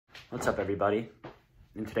What's up, everybody?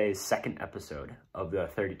 In today's second episode of the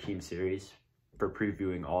 30-team series for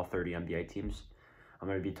previewing all 30 NBA teams, I'm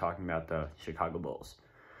going to be talking about the Chicago Bulls.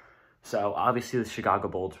 So, obviously, the Chicago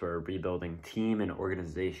Bulls were a rebuilding team and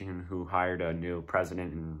organization who hired a new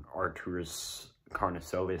president in Arturas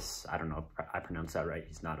Karnisovas. I don't know if I pronounced that right.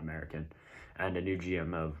 He's not American. And a new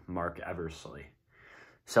GM of Mark Eversley.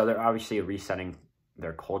 So, they're obviously resetting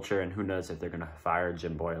their culture, and who knows if they're going to fire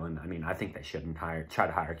Jim Boylen. I mean, I think they shouldn't try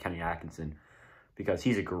to hire Kenny Atkinson because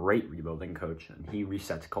he's a great rebuilding coach and he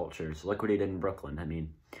resets cultures. Look what he did in Brooklyn. I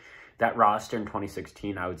mean, that roster in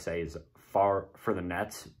 2016, I would say, is far for the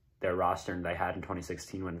Nets. Their roster they had in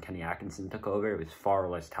 2016 when Kenny Atkinson took over, it was far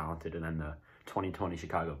less talented than the 2020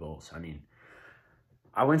 Chicago Bulls. I mean,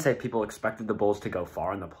 I wouldn't say people expected the Bulls to go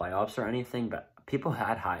far in the playoffs or anything, but people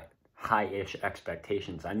had high-ish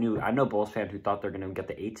expectations. I know Bulls fans who thought they're going to get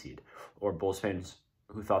the 8 seed, or Bulls fans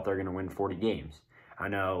who thought they're going to win 40 games. I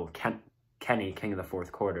know Kenny, king of the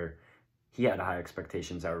fourth quarter, he had high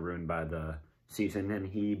expectations that were ruined by the season, and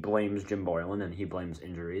he blames Jim Boylen and he blames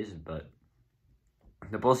injuries, but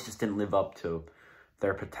the Bulls just didn't live up to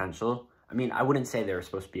their potential. I mean, I wouldn't say they were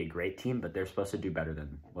supposed to be a great team, but they're supposed to do better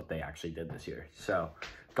than what they actually did this year. So,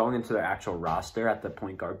 going into their actual roster at the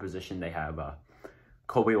point guard position, they have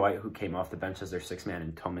Coby White, who came off the bench as their sixth man,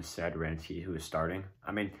 and Tomas Satoransky, who is starting.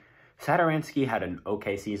 I mean, Satoransky had an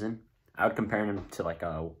okay season. I would compare him to like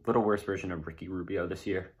a little worse version of Ricky Rubio this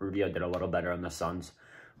year. Rubio did a little better on the Suns.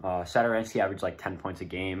 Satoransky averaged like 10 points a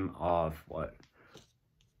game of,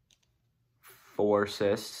 4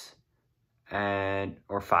 assists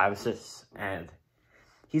or 5 assists, and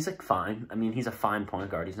he's like fine. I mean, he's a fine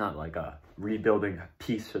point guard. He's not like a rebuilding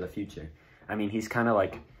piece for the future. I mean, he's kind of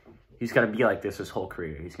like, he's going to be like this his whole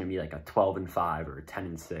career. He's going to be like a 12-5 or a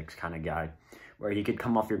 10-6 kind of guy where he could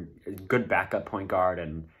come off your good backup point guard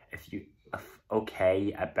and if you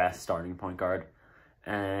okay at best starting point guard.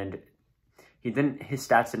 And his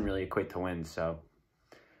stats didn't really equate to wins, so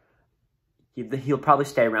he'll probably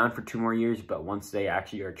stay around for 2 more years, but once they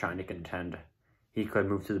actually are trying to contend, he could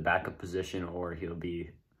move to the backup position or he'll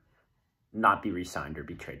not be re-signed or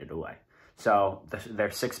be traded away. So their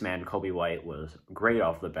sixth man, Coby White, was great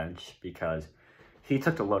off the bench because he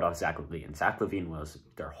took the load off Zach LaVine. Zach LaVine was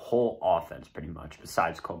their whole offense pretty much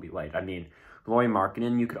besides Coby White. I mean, Lauri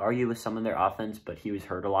Markkanen, you could argue with some of their offense, but he was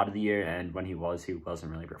hurt a lot of the year, and when he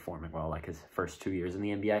wasn't really performing well like his first 2 years in the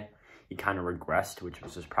NBA. He kind of regressed, which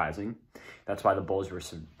was surprising. That's why the Bulls were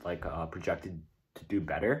projected to do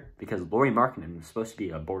better, because Lauri Markkanen was supposed to be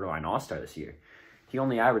a borderline all-star this year. He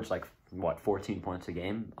only averaged 14 points a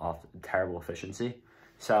game off terrible efficiency.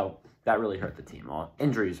 So that really hurt the team.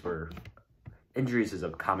 Injuries is a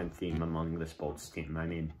common theme among this Bulls team. I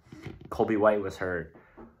mean, Coby White was hurt.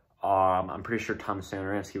 I'm pretty sure Tomas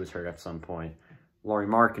Satoransky was hurt at some point. Lauri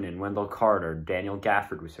Markkanen, Wendell Carter, Daniel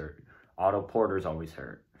Gafford was hurt. Otto Porter's always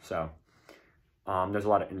hurt. So there's a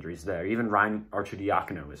lot of injuries there. Even Ryan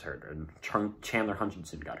Arcidiacono was hurt, and Chandler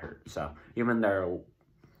Hutchinson got hurt. So even their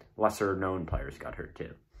lesser-known players got hurt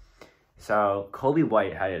too. So Coby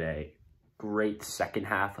White had a great second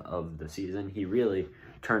half of the season. He really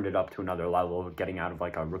turned it up to another level, getting out of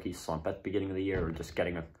a rookie slump at the beginning of the year, or just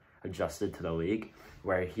getting adjusted to the league,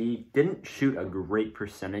 where he didn't shoot a great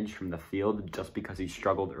percentage from the field just because he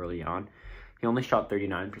struggled early on. He only shot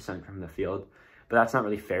 39% from the field. But that's not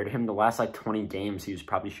really fair to him. The last 20 games, he was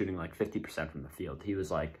probably shooting 50% from the field. He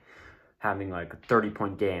was having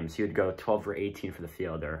 30-point games. He would go 12 for 18 for the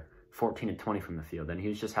field or 14 and 20 from the field. And he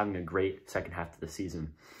was just having a great second half of the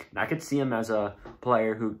season. And I could see him as a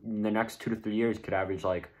player who in the next 2 to 3 years could average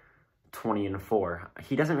 20 and 4.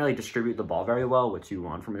 He doesn't really distribute the ball very well, which you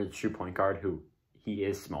want from a true point guard who he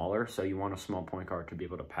is smaller. So you want a small point guard to be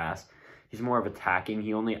able to pass. He's more of attacking.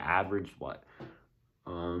 He only averaged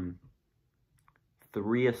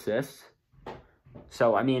 3 assists.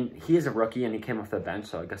 So, I mean, he is a rookie and he came off the bench,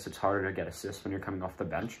 so I guess it's harder to get assists when you're coming off the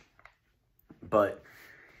bench. But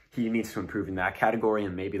he needs to improve in that category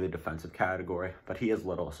and maybe the defensive category. But he is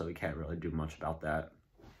little, so he can't really do much about that.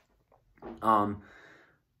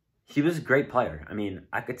 He was a great player. I mean,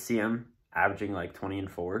 I could see him averaging 20 and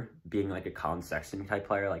 4, being a Colin Sexton type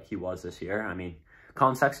player like he was this year. I mean,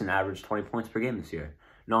 Colin Sexton averaged 20 points per game this year.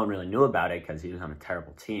 No one really knew about it because he was on a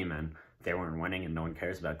terrible team and they weren't winning, and no one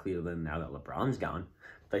cares about Cleveland now that LeBron's gone.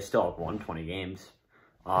 They still have won 20 games.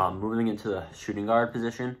 Moving into the shooting guard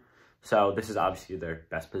position. So this is obviously their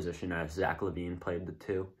best position as Zach LaVine played the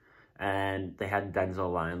 2. And they had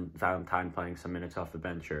Denzel Valentine playing some minutes off the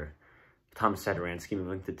bench, or Tomas Satoransky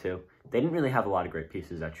moving to 2. They didn't really have a lot of great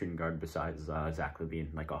pieces at shooting guard besides Zach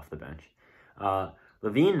LaVine, off the bench.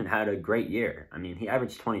 LaVine had a great year. I mean, he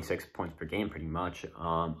averaged 26 points per game pretty much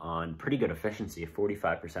on pretty good efficiency,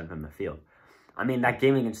 45% from the field. I mean, that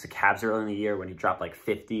game against the Cavs early in the year when he dropped like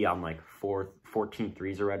 50 on like 14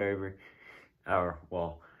 threes or whatever,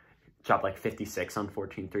 dropped like 56 on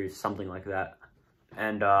 14 threes, something like that.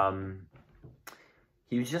 And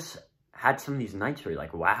he was just had some of these nights where you're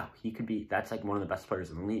like, wow, that's like one of the best players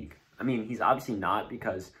in the league. I mean, he's obviously not,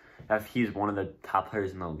 because if he's one of the top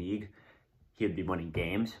players in the league, he would be winning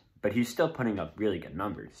games, but he's still putting up really good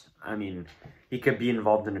numbers. I mean, he could be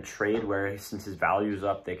involved in a trade where, since his value is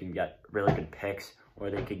up, they can get really good picks,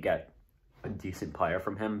 or they could get a decent player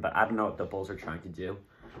from him. But I don't know what the Bulls are trying to do.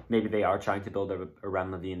 Maybe they are trying to build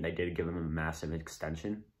around LaVine. They did give him a massive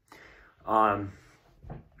extension. I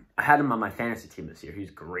had him on my fantasy team this year.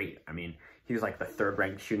 He's great. I mean, he was like the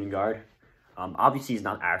 3rd-ranked shooting guard. Obviously, he's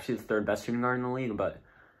not actually the 3rd best shooting guard in the league, but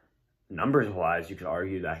numbers-wise, you could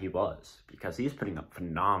argue that he was, because he's putting up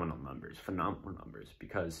phenomenal numbers,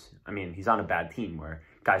 because, I mean, he's on a bad team where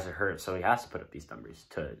guys are hurt, so he has to put up these numbers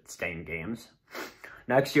to stay in games.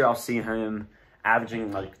 Next year, I'll see him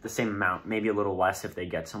averaging, like, the same amount, maybe a little less if they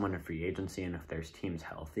get someone in free agency and if their team's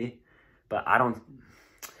healthy, but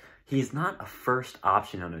he's not a first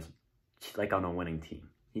option on a winning team.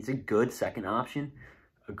 He's a good 2nd option,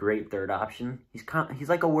 a great 3rd option. He's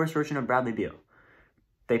like a worse version of Bradley Beal.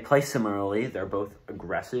 They play similarly. They're both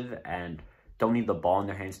aggressive and don't need the ball in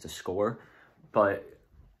their hands to score, but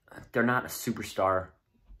they're not a superstar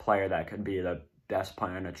player that could be the best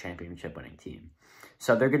player on a championship-winning team.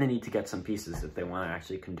 So they're going to need to get some pieces if they want to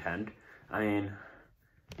actually contend. I mean,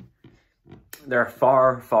 they're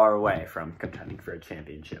far, far away from contending for a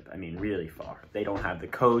championship. I mean, really far. They don't have the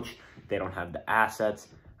coach. They don't have the assets.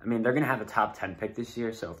 I mean, they're going to have a top 10 pick this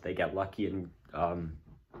year, so if they get lucky and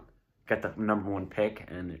get the #1 pick,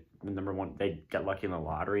 and they get lucky in the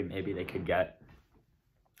lottery, maybe they could get,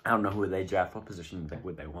 I don't know who they draft, what position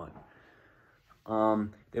would they want.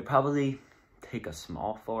 They'd probably take a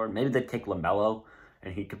small forward. Maybe they'd take LaMelo,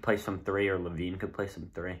 and he could play some 3, or LaVine could play some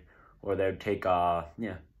 3. Or they'd take,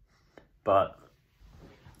 but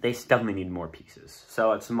they definitely need more pieces.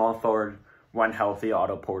 So at small forward, when healthy,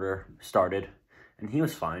 Otto Porter started, and he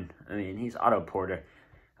was fine. I mean, he's Otto Porter.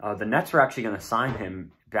 The Nets were actually going to sign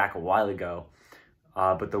him back a while ago,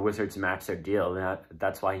 but the Wizards matched their deal.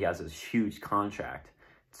 That's why he has this huge contract.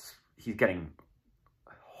 He's getting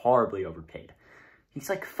horribly overpaid. He's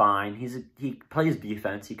like fine. He plays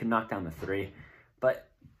defense. He can knock down the 3, but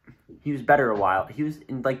he was better a while. He was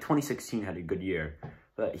in like 2016 had a good year,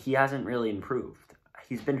 but he hasn't really improved.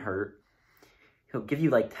 He's been hurt. He'll give you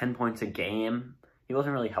like 10 points a game. He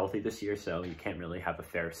wasn't really healthy this year, so you can't really have a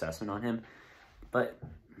fair assessment on him. But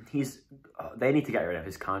they need to get rid of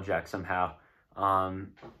his contract somehow.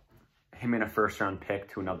 Him in a 1st-round pick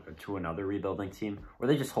to another rebuilding team, or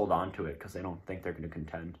they just hold on to it because they don't think they're going to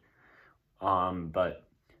contend. But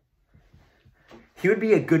he would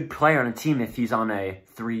be a good player on a team if he's on a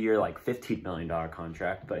 3-year, like $15 million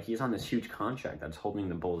contract. But he's on this huge contract that's holding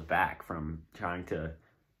the Bulls back from trying to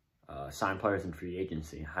sign players in free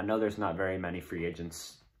agency. I know there's not very many free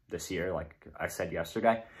agents this year, like I said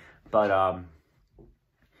yesterday, but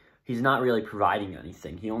he's not really providing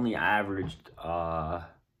anything. He only averaged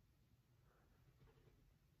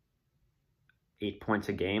 8 points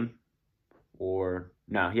a game.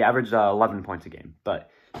 He averaged 11 points a game, but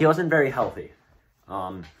he wasn't very healthy.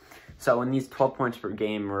 So in these 12 points per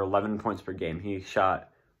game or 11 points per game, he shot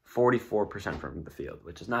 44% from the field,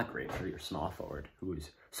 which is not great for your small forward,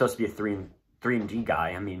 who's supposed to be a 3 and D guy.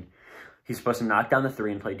 I mean, he's supposed to knock down the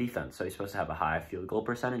 3 and play defense, so he's supposed to have a high field goal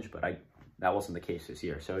percentage, but that wasn't the case this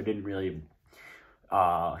year, so he didn't really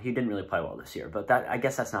play well this year. But I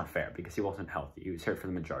guess that's not fair because he wasn't healthy. He was hurt for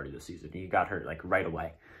the majority of the season. He got hurt like right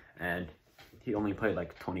away, and he only played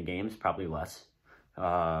like 20 games, probably less.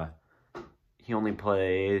 He only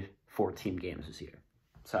played 14 games this year,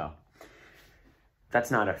 so that's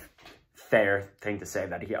not a fair thing to say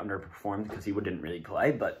that he underperformed because he didn't really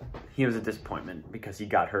play, but he was a disappointment because he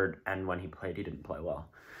got hurt, and when he played, he didn't play well.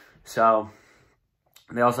 So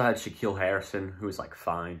they also had Shaquille Harrison, who was like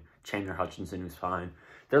fine. Chandler Hutchinson was fine.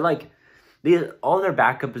 They're like, all their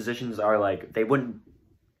backup positions are like, they wouldn't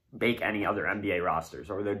make any other NBA rosters,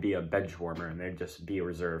 or there'd be a bench warmer and they'd just be a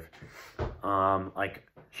reserve. Like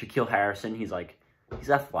Shaquille Harrison, he's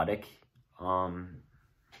athletic.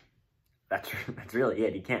 That's really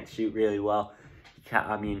it. He can't shoot really well.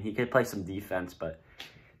 He could play some defense, but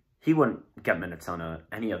he wouldn't get minutes on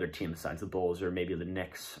any other team besides the Bulls or maybe the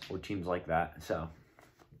Knicks or teams like that. So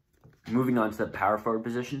moving on to the power forward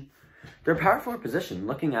position. Their power forward position,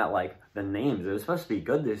 looking at like the names, it was supposed to be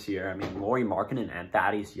good this year. I mean, Lauri Markkanen and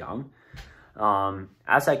Thaddeus Young.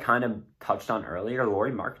 As I kind of touched on earlier,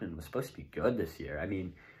 Lauri Markkanen was supposed to be good this year. I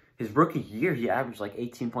mean, his rookie year, he averaged like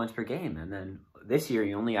 18 points per game. And then this year,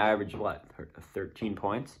 he only averaged, what, 13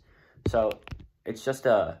 points? So it's just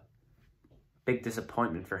a big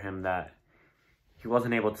disappointment for him that he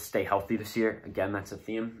wasn't able to stay healthy this year. Again, that's a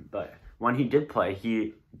theme. But when he did play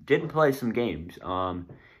some games.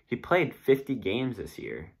 He played 50 games this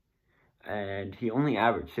year, and he only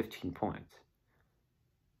averaged 15 points.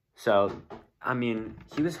 So, I mean,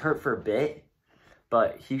 he was hurt for a bit,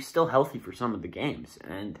 but he's still healthy for some of the games.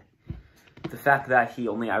 And the fact that he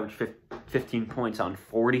only averaged 15 points on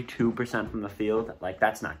 42% from the field, like,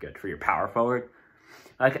 that's not good for your power forward.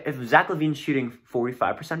 Like, if Zach LaVine's shooting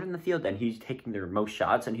 45% from the field and he's taking their most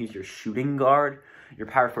shots and he's your shooting guard, your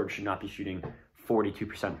power forward should not be shooting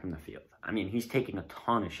 42% from the field. I mean, he's taking a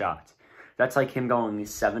ton of shots. That's like him going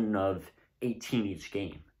 7 of 18 each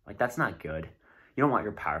game. Like, that's not good. You don't want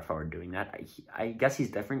your power forward doing that. I guess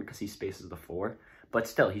he's different because he spaces the floor, but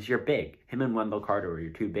still, he's your big. Him and Wendell Carter were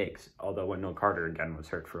your two bigs, although Wendell Carter, again, was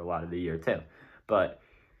hurt for a lot of the year, too. But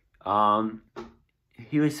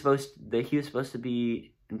he was supposed to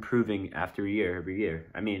be improving every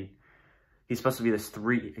year. I mean, he's supposed to be this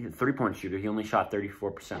three-point shooter. He only shot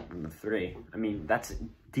 34% from the three. I mean, that's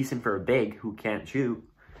decent for a big who can't shoot,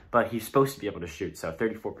 but he's supposed to be able to shoot, so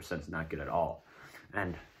 34% is not good at all.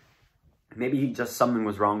 And maybe something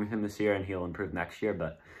was wrong with him this year and he'll improve next year,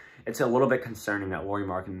 but it's a little bit concerning that Lauri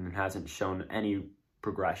Markkanen hasn't shown any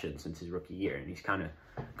progression since his rookie year, and he's kind of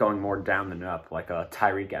going more down than up, like a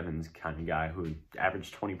Tyreke Evans kind of guy who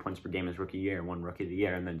averaged 20 points per game his rookie year and won Rookie of the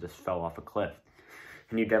Year and then just fell off a cliff.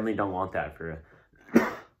 And you definitely don't want that for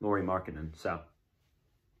Lauri Markkanen. So,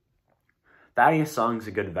 Thaddeus Young's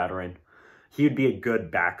a good veteran. He would be a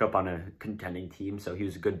good backup on a contending team, so he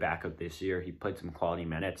was a good backup this year. He played some quality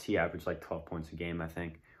minutes. He averaged like 12 points a game, I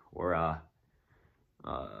think, or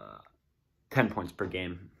 10 points per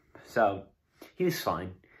game. So, he was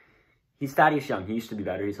fine. He's Thaddeus Young. He used to be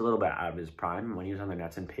better. He's a little bit out of his prime. When he was on the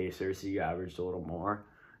Nets and Pacers, he averaged a little more.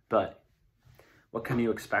 But what can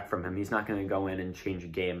you expect from him? He's not going to go in and change a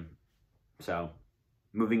game. So,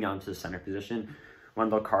 moving on to the center position,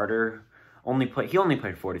 Wendell Carter only played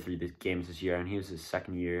 43 games this year, and he was his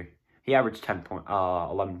second year. He averaged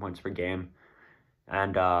 11 points per game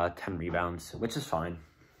and 10 rebounds, which is fine.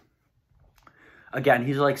 Again,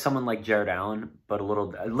 he's like someone like Jared Allen, but a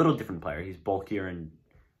little different player. He's bulkier and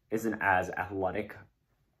isn't as athletic,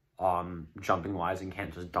 jumping wise, and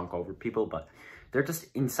can't just dunk over people. But they're just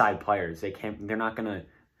inside players. They're not gonna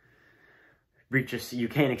reach us. You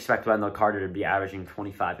can't expect Wendell Carter to be averaging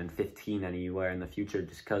 25 and 15 anywhere in the future,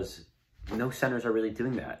 just because no centers are really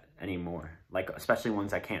doing that anymore. Like, especially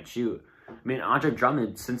ones that can't shoot. I mean, Andre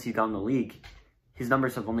Drummond, since he's gone in the league, his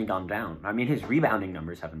numbers have only gone down. I mean, his rebounding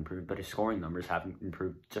numbers have improved, but his scoring numbers haven't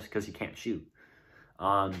improved just because he can't shoot.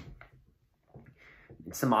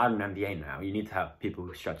 It's the modern NBA now. You need to have people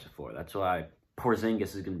who stretch the floor. That's why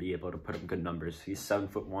Porzingis is going to be able to put up good numbers. He's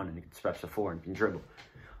 7'1" and he can stretch the floor and can dribble.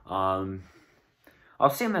 I'll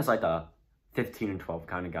see him as like a 15 and 12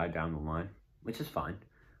 kind of guy down the line, which is fine.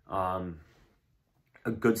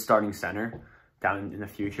 A good starting center down in the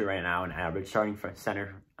future right now, an average starting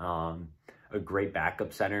center. A great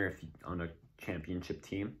backup center on a championship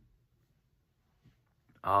team.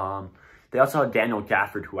 They also have Daniel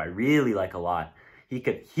Gafford, who I really like a lot. He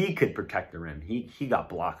could protect the rim. He got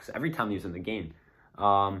blocks every time he was in the game.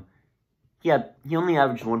 He only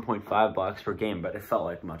averaged 1.5 blocks per game, but it felt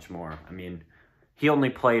like much more. I mean, he only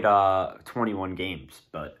played 21 games,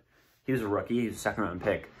 but he was a rookie. He's a second-round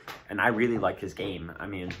pick, and I really like his game. I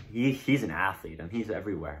mean, he's an athlete, and he's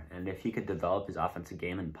everywhere. And if he could develop his offensive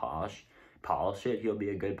game and polish it, he'll be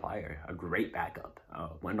a good player, a great backup.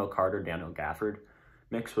 Wendell Carter, Daniel Gafford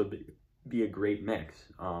mix would be a great mix.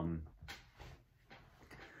 And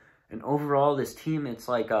overall, this team, it's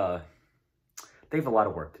like they have a lot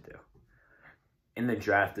of work to do. In the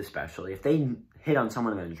draft especially. If they hit on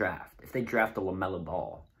someone in the draft, if they draft a LaMelo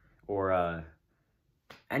Ball or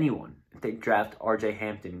anyone, if they draft R.J.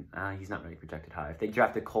 Hampton, he's not really projected high. If they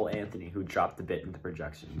draft a Cole Anthony who dropped a bit into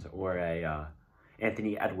projections, or a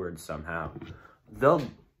Anthony Edwards somehow,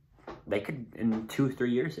 they could, in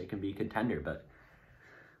 2-3 years, they can be a contender, but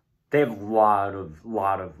they have a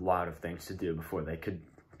lot of things to do before they could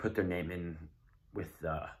put their name in with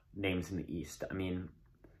names in the East. I mean,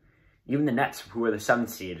 even the Nets, who are the 7th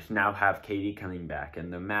seed, now have KD coming back,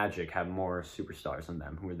 and the Magic have more superstars than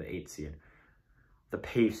them, who are the 8th seed. The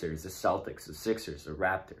Pacers, the Celtics, the Sixers, the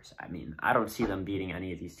Raptors. I mean, I don't see them beating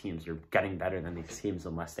any of these teams or getting better than these teams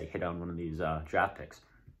unless they hit on one of these draft picks.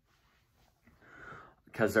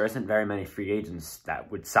 Because there isn't very many free agents that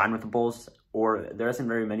would sign with the Bulls or there isn't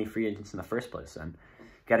very many free agents in the first place. And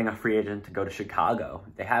getting a free agent to go to Chicago,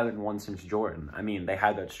 they haven't won since Jordan. I mean, they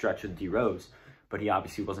had that stretch with D Rose, but he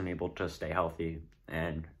obviously wasn't able to stay healthy,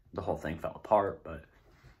 and the whole thing fell apart. But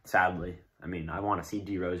sadly, I mean, I want to see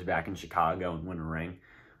D Rose back in Chicago and win a ring.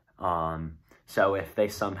 So if they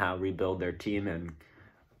somehow rebuild their team and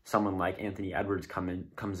someone like Anthony Edwards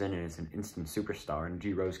comes in and is an instant superstar, and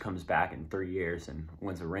D Rose comes back in 3 years and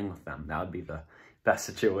wins a ring with them, that would be the best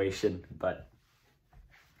situation. But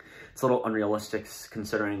it's a little unrealistic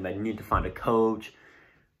considering they need to find a coach.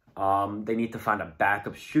 They need to find a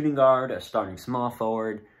backup shooting guard, a starting small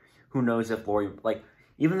forward. Who knows if Lauri, like,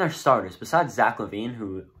 even their starters, besides Zach LaVine,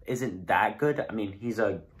 who isn't that good. I mean, he's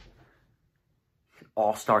a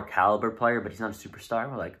all-star caliber player, but he's not a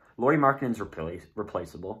superstar. Like, Lauri Markkanen's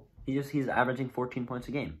replaceable. He's averaging 14 points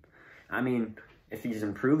a game. I mean, if he's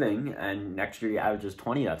improving and next year he averages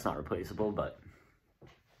 20, that's not replaceable, but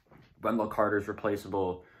Wendell Carter's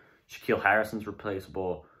replaceable. Shaquille Harrison's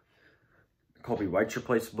replaceable. Kobe White's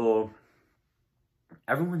replaceable.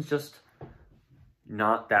 Everyone's just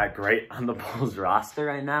not that great on the Bulls roster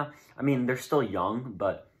right now. I mean, they're still young,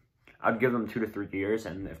 but I'd give them 2 to 3 years,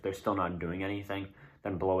 and if they're still not doing anything,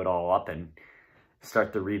 then blow it all up and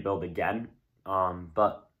start the rebuild again.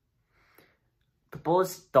 But the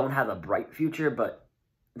Bulls don't have a bright future, but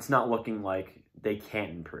it's not looking like they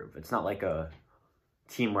can't improve. It's not like a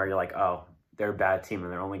team where you're like, oh, they're a bad team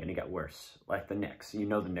and they're only going to get worse. Like the Knicks. You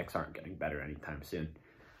know the Knicks aren't getting better anytime soon.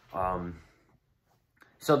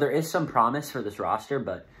 So there is some promise for this roster,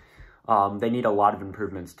 but they need a lot of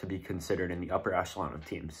improvements to be considered in the upper echelon of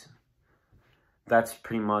teams. That's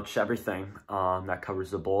pretty much everything that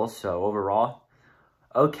covers the Bulls. So overall,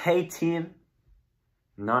 okay team.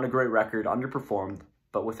 Not a great record, underperformed,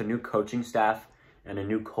 but with a new coaching staff and a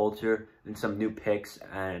new culture and some new picks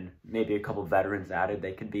and maybe a couple veterans added,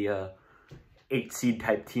 they could be a 8 seed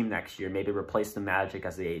type team next year. Maybe replace the Magic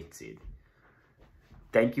as the 8th seed.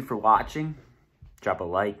 Thank you for watching. Drop a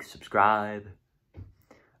like, subscribe.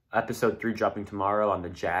 Episode 3 dropping tomorrow on the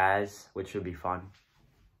Jazz, which should be fun.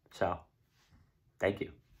 So, thank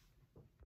you.